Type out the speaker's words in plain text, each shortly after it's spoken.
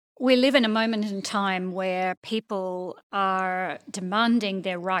We live in a moment in time where people are demanding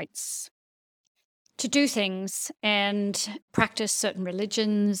their rights to do things and practice certain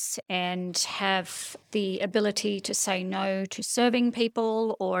religions and have the ability to say no to serving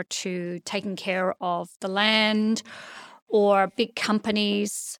people or to taking care of the land, or big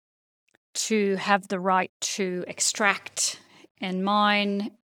companies to have the right to extract and mine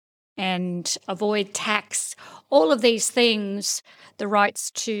and avoid tax. All of these things, the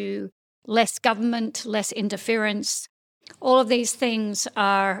rights to less government, less interference, all of these things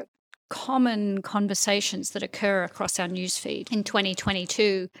are common conversations that occur across our newsfeed in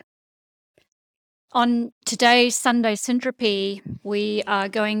 2022. On today's Sunday Syntropy, we are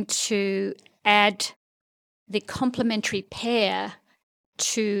going to add the complementary pair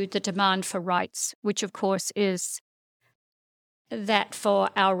to the demand for rights, which of course is that for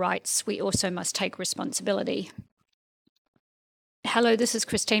our rights, we also must take responsibility. Hello, this is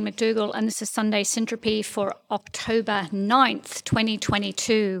Christine McDougall, and this is Sunday Syntropy for October 9th,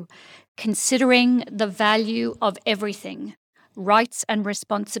 2022. Considering the value of everything, rights and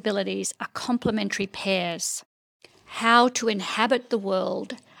responsibilities are complementary pairs. How to inhabit the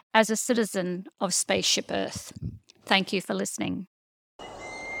world as a citizen of Spaceship Earth. Thank you for listening.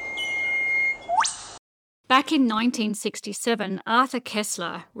 Back in 1967, Arthur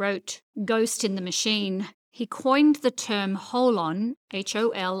Koestler wrote Ghost in the Machine. He coined the term holon,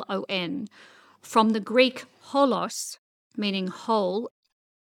 H-O-L-O-N, from the Greek holos, meaning whole,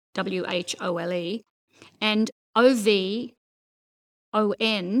 W-H-O-L-E, and O-V-O-N,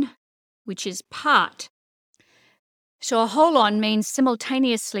 which is part. So a holon means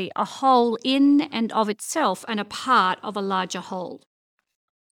simultaneously a whole in and of itself and a part of a larger whole.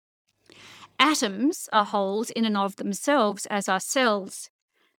 Atoms are wholes in and of themselves, as are cells.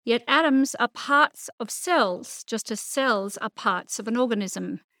 Yet atoms are parts of cells, just as cells are parts of an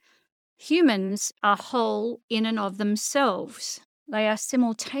organism. Humans are whole in and of themselves. They are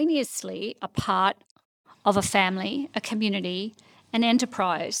simultaneously a part of a family, a community, an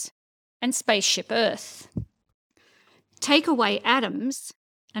enterprise, and Spaceship Earth. Take away atoms,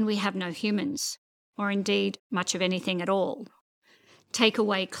 and we have no humans, or indeed much of anything at all. Take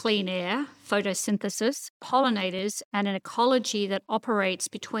away clean air, photosynthesis, pollinators, and an ecology that operates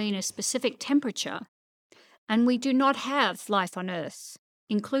between a specific temperature, and we do not have life on Earth,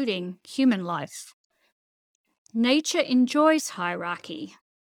 including human life. Nature enjoys hierarchy,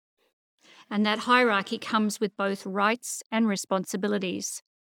 and that hierarchy comes with both rights and responsibilities.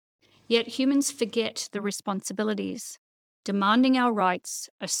 Yet humans forget the responsibilities, demanding our rights,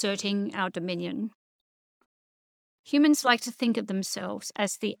 asserting our dominion. Humans like to think of themselves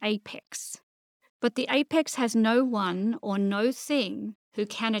as the apex, but the apex has no one or no thing who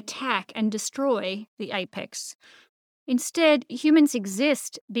can attack and destroy the apex. Instead, humans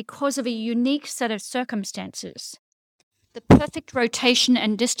exist because of a unique set of circumstances. The perfect rotation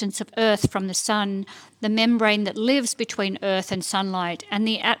and distance of Earth from the Sun, the membrane that lives between Earth and sunlight, and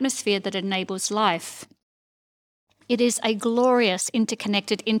the atmosphere that enables life. It is a glorious,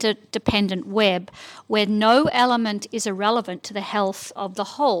 interconnected, interdependent web where no element is irrelevant to the health of the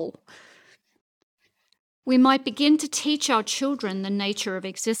whole. We might begin to teach our children the nature of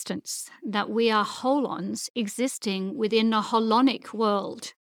existence, that we are holons existing within a holonic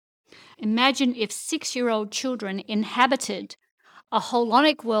world. Imagine if 6-year-old children inhabited a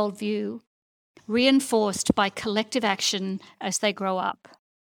holonic worldview reinforced by collective action as they grow up.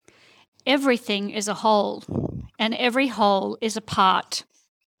 Everything is a whole, and every whole is a part.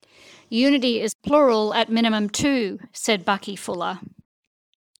 Unity is plural at minimum too, said Bucky Fuller.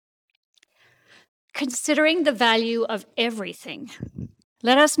 Considering the value of everything,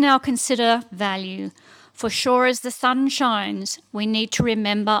 let us now consider value. For sure as the sun shines, we need to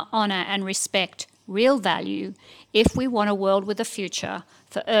remember, honour and respect real value if we want a world with a future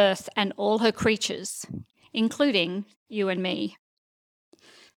for Earth and all her creatures, including you and me.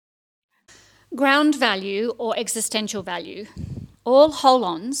 Ground value or existential value. All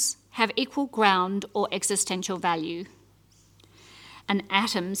holons have equal ground or existential value. An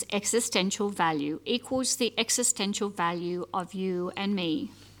atom's existential value equals the existential value of you and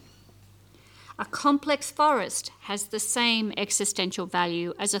me. A complex forest has the same existential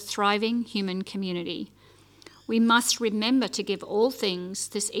value as a thriving human community. We must remember to give all things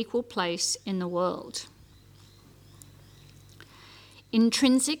this equal place in the world.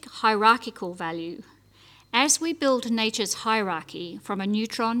 Intrinsic hierarchical value. As we build nature's hierarchy from a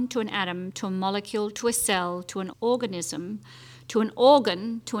neutron to an atom to a molecule to a cell to an organism to an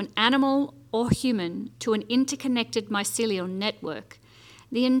organ to an animal or human to an interconnected mycelial network,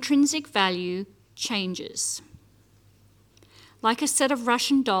 the intrinsic value changes. Like a set of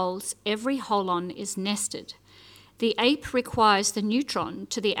Russian dolls, every holon is nested. The ape requires the neutron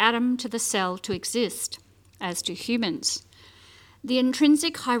to the atom to the cell to exist, as do humans. The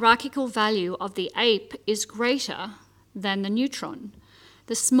intrinsic hierarchical value of the ape is greater than the neutron.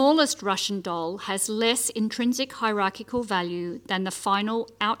 The smallest Russian doll has less intrinsic hierarchical value than the final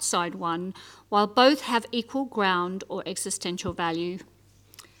outside one, while both have equal ground or existential value.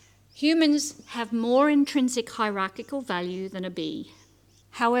 Humans have more intrinsic hierarchical value than a bee.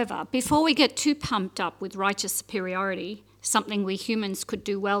 However, before we get too pumped up with righteous superiority, something we humans could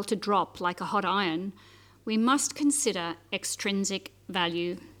do well to drop like a hot iron, we must consider extrinsic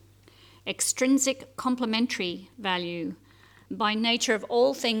value. Extrinsic complementary value. By nature of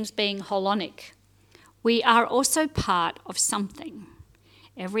all things being holonic, we are also part of something.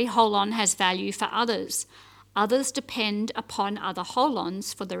 Every holon has value for others. Others depend upon other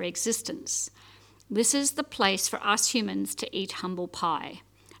holons for their existence. This is the place for us humans to eat humble pie.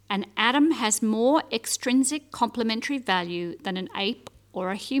 An atom has more extrinsic complementary value than an ape or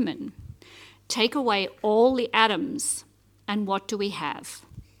a human. Take away all the atoms, and what do we have?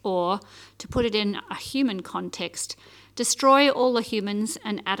 Or, to put it in a human context, destroy all the humans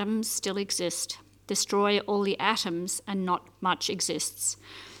and atoms still exist. Destroy all the atoms and not much exists.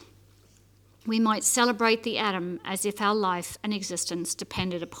 We might celebrate the atom as if our life and existence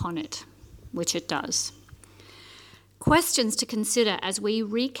depended upon it, which it does. Questions to consider as we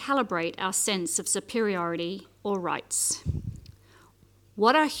recalibrate our sense of superiority or rights.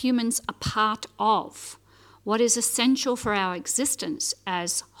 What are humans a part of? What is essential for our existence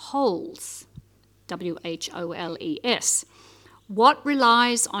as wholes? WHOLES. What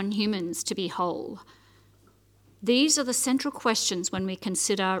relies on humans to be whole? These are the central questions when we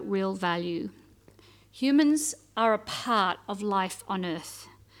consider real value. Humans are a part of life on Earth.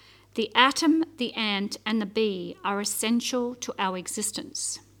 The atom, the ant, and the bee are essential to our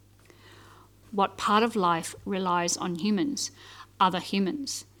existence. What part of life relies on humans? Other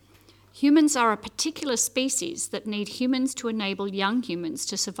humans. Humans are a particular species that need humans to enable young humans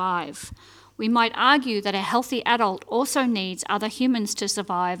to survive. We might argue that a healthy adult also needs other humans to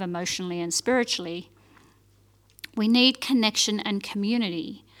survive emotionally and spiritually. We need connection and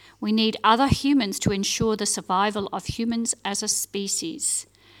community. We need other humans to ensure the survival of humans as a species.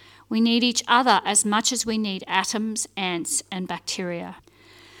 We need each other as much as we need atoms, ants, and bacteria.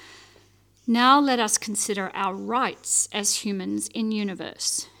 Now let us consider our rights as humans in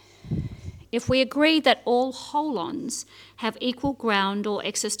universe. If we agree that all holons have equal ground or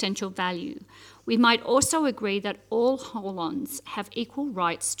existential value, we might also agree that all holons have equal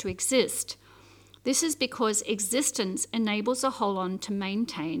rights to exist. This is because existence enables a holon to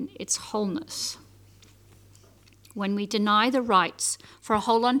maintain its wholeness. When we deny the rights for a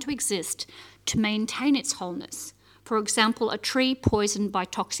holon to exist to maintain its wholeness, for example, a tree poisoned by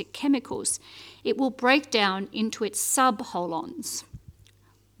toxic chemicals, it will break down into its sub-holons,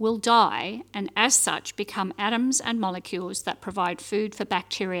 will die, and as such become atoms and molecules that provide food for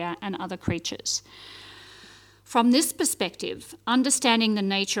bacteria and other creatures. From this perspective, understanding the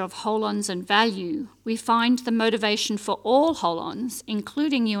nature of holons and value, we find the motivation for all holons,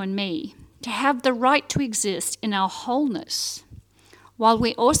 including you and me, to have the right to exist in our wholeness. While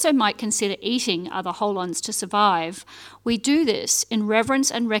we also might consider eating other holons to survive, we do this in reverence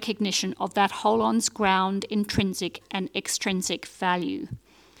and recognition of that holon's ground, intrinsic and extrinsic value.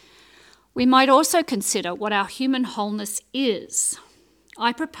 We might also consider what our human wholeness is.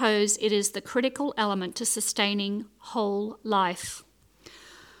 I propose it is the critical element to sustaining whole life.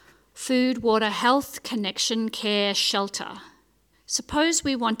 Food, water, health, connection, care, shelter. Suppose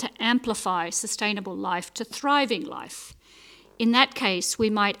we want to amplify sustainable life to thriving life. In that case, we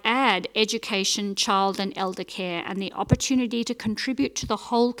might add education, child and elder care, and the opportunity to contribute to the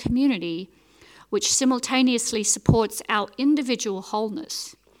whole community, which simultaneously supports our individual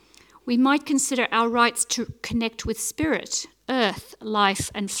wholeness. We might consider our rights to connect with spirit, earth,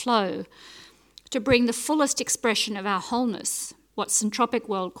 life, and flow, to bring the fullest expression of our wholeness, what Centropic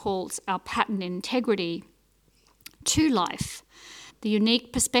World calls our pattern integrity, to life, the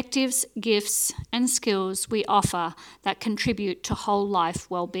unique perspectives, gifts, and skills we offer that contribute to whole life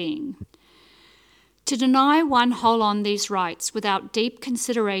well-being. To deny one holon these rights without deep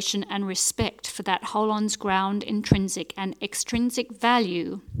consideration and respect for that holon's ground, intrinsic and extrinsic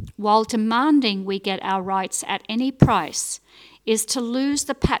value, while demanding we get our rights at any price, is to lose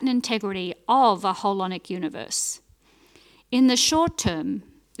the pattern integrity of a holonic universe. In the short term,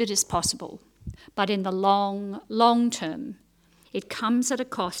 it is possible, but in the long term, it comes at a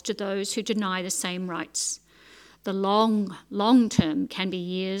cost to those who deny the same rights. The long term can be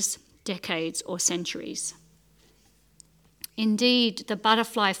years, decades, or centuries. Indeed, the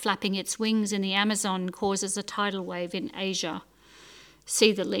butterfly flapping its wings in the Amazon causes a tidal wave in Asia.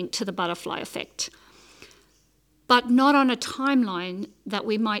 See the link to the butterfly effect. But not on a timeline that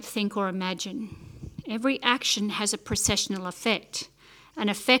we might think or imagine. Every action has a precessional effect, an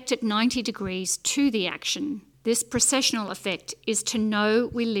effect at 90 degrees to the action. This precessional effect is to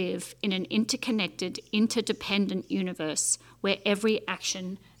know we live in an interconnected, interdependent universe where every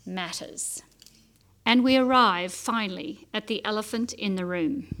action matters. And we arrive, finally, at the elephant in the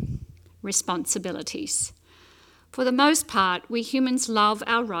room: responsibilities. For the most part, we humans love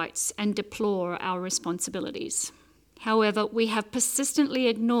our rights and deplore our responsibilities. However, we have persistently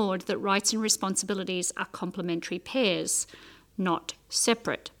ignored that rights and responsibilities are complementary pairs, not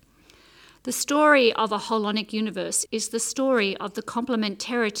separate. The story of a holonic universe is the story of the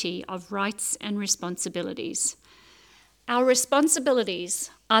complementarity of rights and responsibilities. Our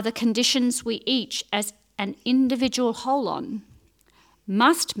responsibilities are the conditions we each, as an individual holon,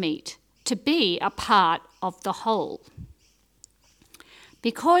 must meet to be a part of the whole.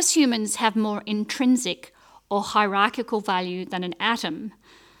 Because humans have more intrinsic or hierarchical value than an atom,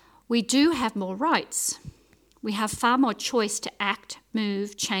 we do have more rights. We have far more choice to act,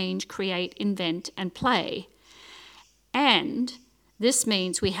 move, change, create, invent, and play. And this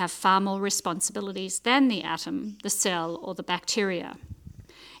means we have far more responsibilities than the atom, the cell, or the bacteria.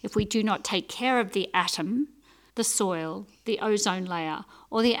 If we do not take care of the atom, the soil, the ozone layer,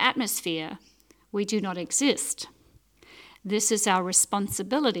 or the atmosphere, we do not exist. This is our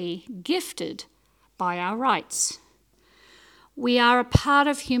responsibility gifted by our rights. We are a part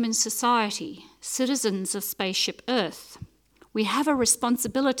of human society, citizens of Spaceship Earth. We have a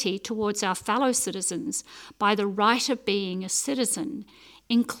responsibility towards our fellow citizens by the right of being a citizen,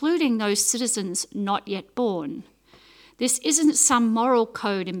 including those citizens not yet born. This isn't some moral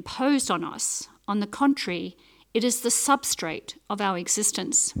code imposed on us. On the contrary, it is the substrate of our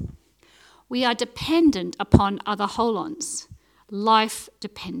existence. We are dependent upon other holons,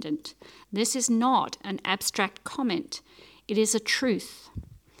 life-dependent. This is not an abstract comment. It is a truth.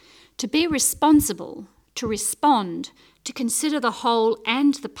 To be responsible, to respond, to consider the whole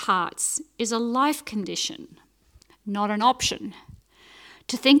and the parts is a life condition, not an option.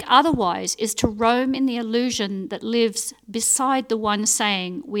 To think otherwise is to roam in the illusion that lives beside the one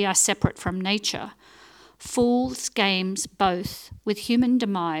saying we are separate from nature. Fool's games both, with human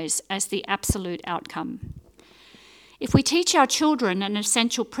demise as the absolute outcome. If we teach our children an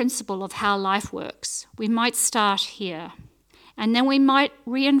essential principle of how life works, we might start here. And then we might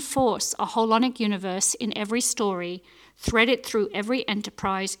reinforce a holonic universe in every story, thread it through every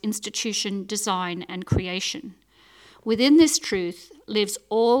enterprise, institution, design, and creation. Within this truth lives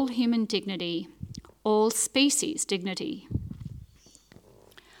all human dignity, all species dignity.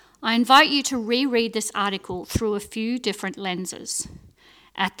 I invite you to reread this article through a few different lenses.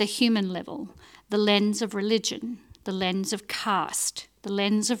 At the human level, the lens of religion, the lens of caste, the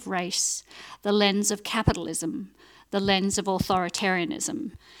lens of race, the lens of capitalism, the lens of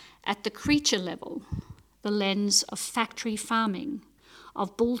authoritarianism. At the creature level, the lens of factory farming,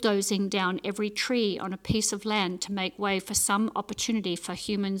 of bulldozing down every tree on a piece of land to make way for some opportunity for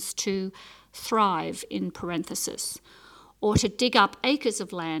humans to thrive, in parenthesis, or to dig up acres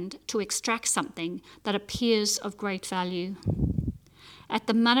of land to extract something that appears of great value. At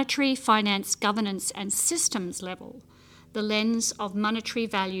the monetary, finance, governance, and systems level, the lens of monetary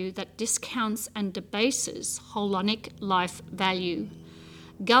value that discounts and debases holonic life value.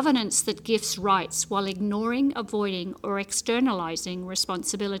 Governance that gifts rights while ignoring, avoiding, or externalizing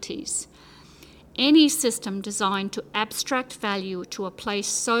responsibilities. Any system designed to abstract value to a place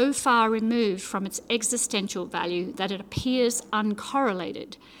so far removed from its existential value that it appears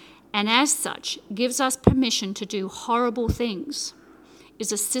uncorrelated, and as such gives us permission to do horrible things,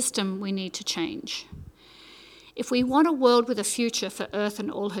 is a system we need to change. If we want a world with a future for Earth and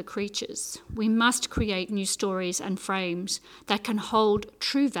all her creatures, we must create new stories and frames that can hold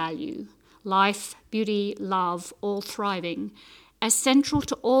true value, life, beauty, love, all thriving, as central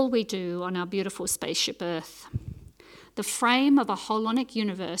to all we do on our beautiful spaceship Earth. The frame of a holonic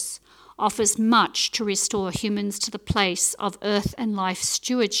universe offers much to restore humans to the place of Earth and life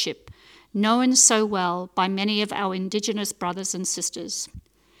stewardship, known so well by many of our Indigenous brothers and sisters.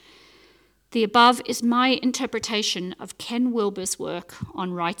 The above is my interpretation of Ken Wilber's work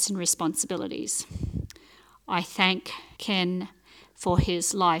on rights and responsibilities. I thank Ken for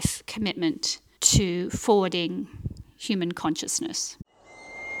his life commitment to forwarding human consciousness.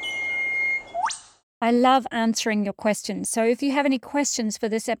 I love answering your questions. So if you have any questions for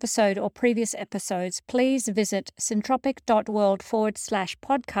this episode or previous episodes, please visit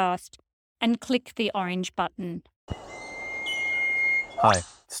syntropic.world/podcast and click the orange button. Hi,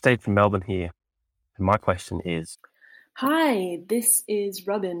 Steve from Melbourne here. And my question is, Hi, this is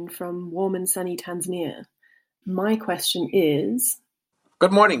Robin from warm and sunny Tanzania. My question is,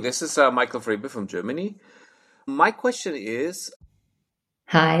 Good morning. This is Michael Frebe from Germany. My question is,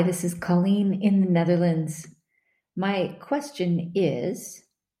 Hi, this is Colleen in the Netherlands. My question is,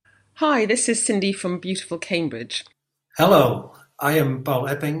 Hi, this is Cindy from beautiful Cambridge. Hello, I am Paul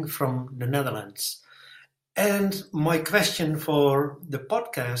Epping from the Netherlands. And my question for the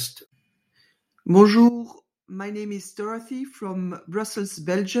podcast. Bonjour, my name is Dorothy from Brussels,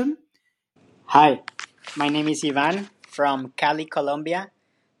 Belgium. Hi, my name is Ivan from Cali, Colombia,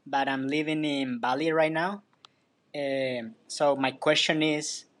 but I'm living in Bali right now. So my question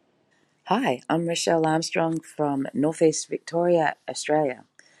is, Hi, I'm Rochelle Armstrong from Northeast Victoria, Australia.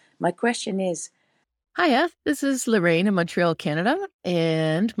 My question is, Hiya, this is Lorraine in Montreal, Canada,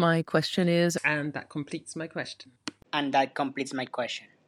 and my question is... And that completes my question. and that completes my question.